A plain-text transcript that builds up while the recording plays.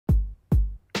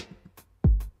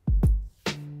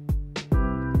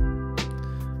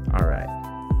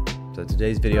So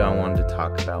today's video I wanted to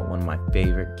talk about one of my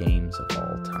favorite games of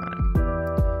all time,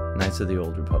 Knights of the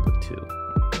Old Republic 2,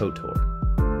 Kotor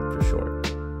for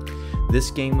short. This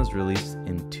game was released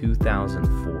in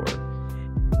 2004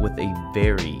 with a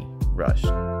very rushed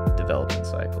development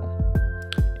cycle,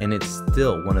 and it's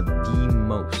still one of the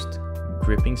most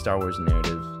gripping Star Wars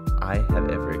narratives I have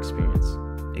ever experienced,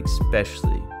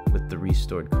 especially with the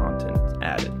restored content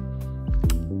added.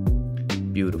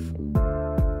 Beautiful.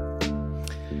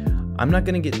 I'm not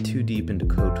going to get too deep into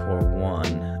KOTOR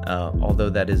 1, although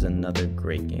that is another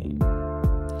great game.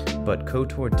 But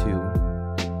KOTOR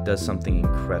 2 does something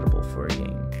incredible for a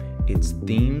game. Its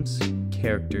themes,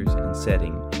 characters, and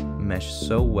setting mesh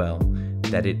so well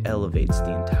that it elevates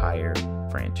the entire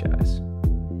franchise.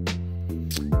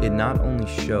 It not only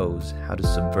shows how to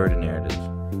subvert a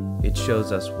narrative, it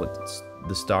shows us what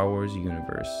the Star Wars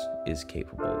universe is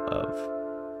capable of.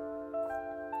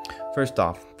 First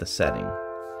off, the setting.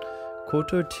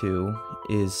 KOTOR 2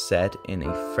 is set in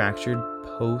a fractured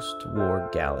post-war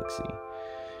galaxy.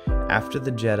 After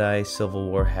the Jedi Civil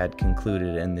War had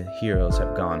concluded and the heroes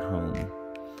have gone home,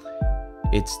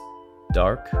 it's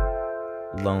dark,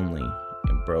 lonely,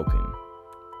 and broken.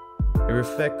 It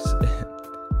reflects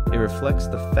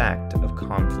the fact of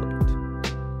conflict.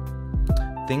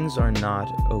 Things are not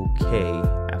okay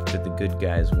after the good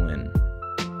guys win.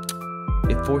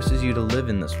 It forces you to live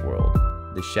in this world,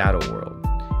 the Shadow World,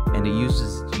 and it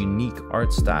uses its unique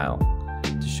art style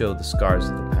to show the scars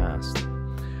of the past.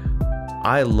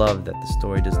 I love that the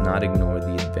story does not ignore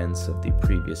the events of the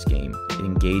previous game, it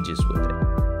engages with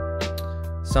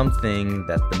it. Something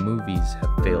that the movies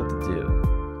have failed to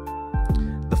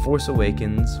do. The Force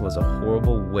Awakens was a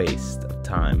horrible waste of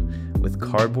time with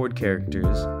cardboard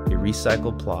characters, a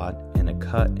recycled plot, and a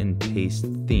cut and paste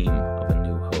theme of A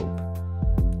New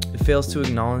Hope. It fails to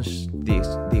acknowledge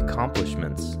the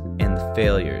accomplishments and the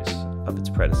failures of its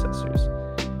predecessors,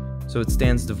 so it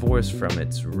stands divorced from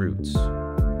its roots.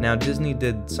 Now, Disney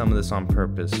did some of this on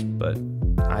purpose, but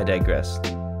I digress.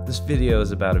 This video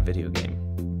is about a video game,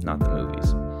 not the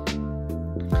movies.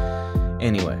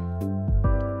 Anyway,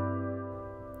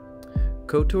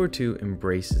 KOTOR 2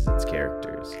 embraces its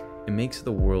characters. It makes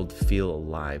the world feel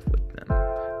alive with them,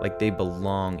 like they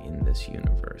belong in this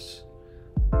universe.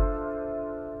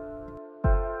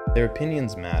 Their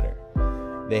opinions matter.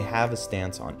 They have a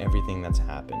stance on everything that's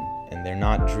happened, and they're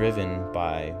not driven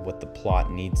by what the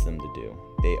plot needs them to do.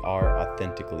 They are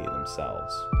authentically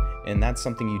themselves. And that's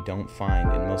something you don't find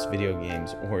in most video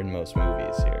games or in most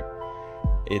movies here.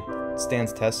 It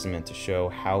stands testament to show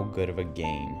how good of a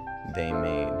game they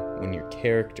made when your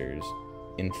characters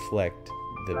inflect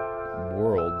the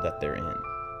world that they're in.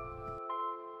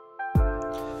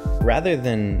 Rather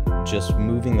than just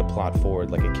moving the plot forward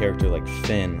like a character like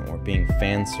Finn or being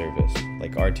fan service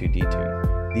like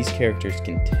R2-D2, these characters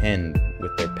contend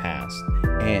with their past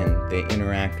and they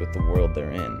interact with the world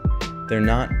they're in. They're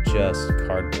not just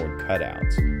cardboard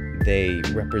cutouts. They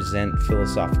represent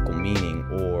philosophical meaning,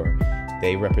 or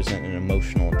they represent an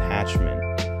emotional attachment,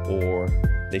 or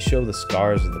they show the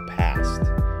scars of the past.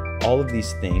 All of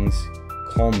these things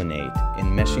culminate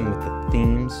in meshing with the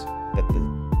themes that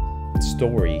the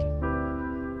story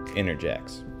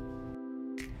interjects.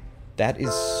 That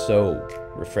is so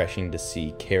refreshing to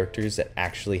see characters that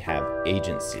actually have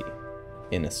agency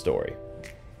in a story.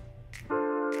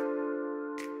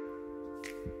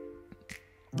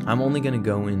 I'm only going to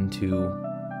go into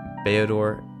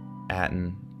Beodor,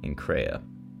 Atton, and Kreia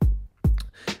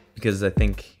because I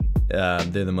think they're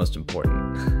the most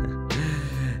important.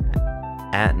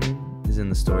 Atton is in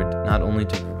the story not only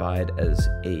to provide as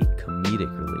a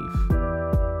comedic relief.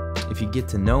 If you get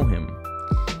to know him,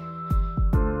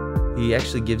 he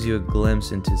actually gives you a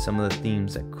glimpse into some of the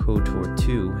themes that KOTOR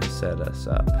 2 has set us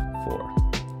up for.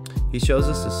 He shows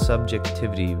us the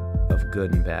subjectivity of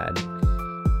good and bad.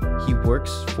 He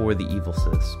works for the evil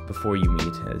Sith before you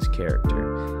meet his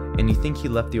character, and you think he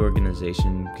left the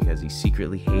organization because he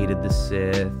secretly hated the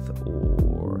Sith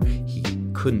or he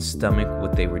couldn't stomach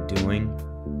what they were doing.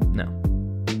 No.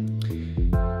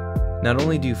 Not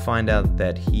only do you find out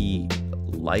that he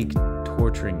liked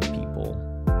torturing people,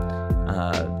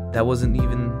 that wasn't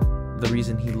even the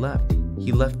reason he left.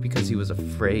 He left because he was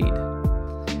afraid.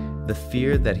 The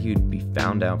fear that he would be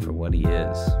found out for what he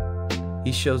is.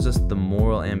 He shows us the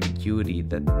moral ambiguity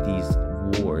that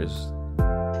these wars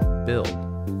build.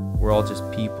 We're all just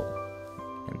people,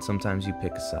 and sometimes you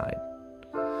pick a side.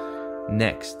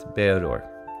 Next, Beodor.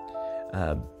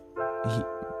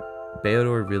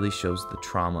 Beodor really shows the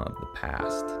trauma of the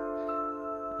past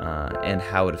and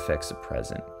how it affects the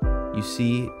present. You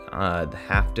see the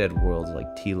half-dead worlds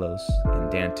like Telos and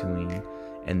Dantooine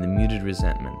and the muted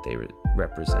resentment they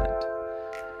represent,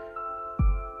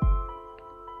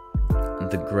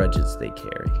 the grudges they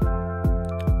carry.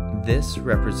 This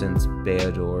represents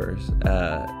Beodor's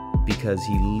because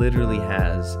he literally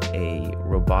has a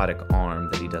robotic arm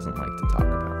that he doesn't like to talk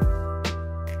about.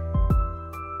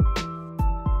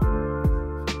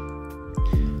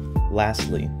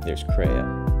 Lastly, there's Kreia,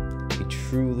 a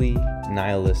truly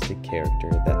nihilistic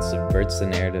character that subverts the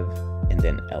narrative and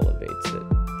then elevates it.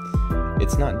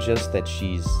 It's not just that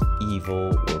she's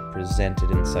evil or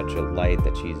presented in such a light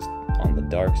that she's on the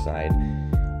dark side.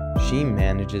 She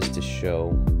manages to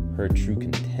show her true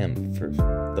contempt for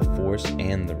the Force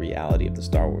and the reality of the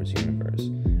Star Wars universe.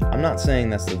 I'm not saying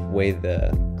that's the way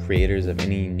the creators of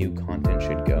any new content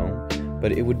should go,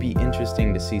 but it would be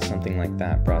interesting to see something like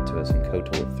that brought to us in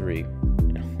KOTOR 3.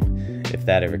 If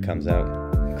that ever comes out.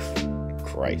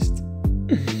 Christ.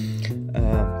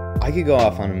 I could go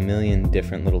off on a million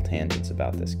different little tangents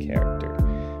about this character,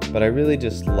 but I really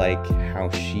just like how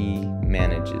she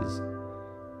manages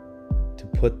to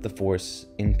put the Force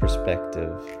in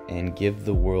perspective and give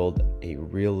the world a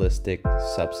realistic,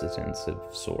 substantive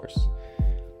source.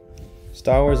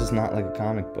 Star Wars is not like a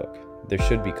comic book. There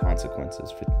should be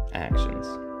consequences for actions.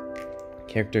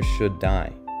 Characters should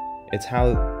die. It's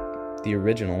how the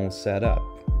original was set up.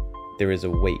 There is a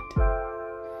weight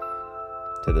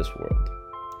to this world.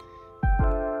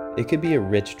 It could be a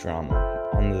rich drama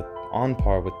on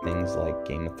par with things like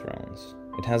Game of Thrones.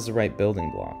 It has the right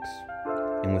building blocks,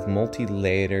 and with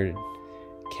multi-layered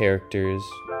characters,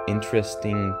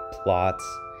 interesting plots,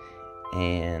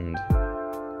 and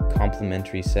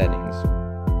complementary settings,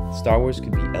 Star Wars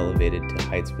could be elevated to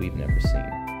heights we've never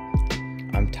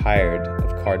seen. I'm tired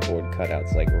of cardboard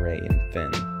cutouts like Rey and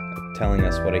Finn telling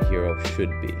us what a hero should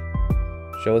be.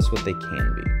 Show us what they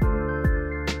can be.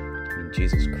 I mean,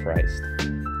 Jesus Christ.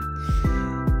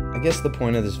 I guess the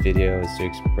point of this video is to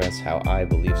express how I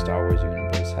believe Star Wars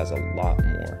universe has a lot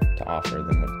more to offer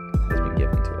than what has been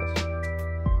given to us.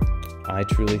 I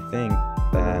truly think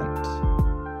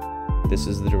that this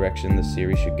is the direction the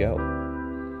series should go.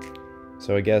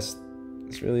 So I guess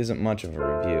this really isn't much of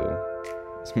a review,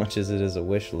 as much as it is a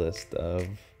wish list of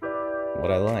what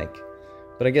I like.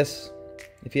 But I guess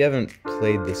if you haven't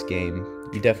played this game,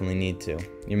 you definitely need to.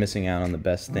 You're missing out on the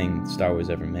best thing Star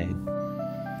Wars ever made.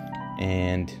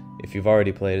 And if you've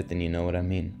already played it, then you know what I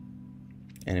mean.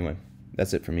 Anyway,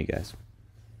 that's it for me, guys.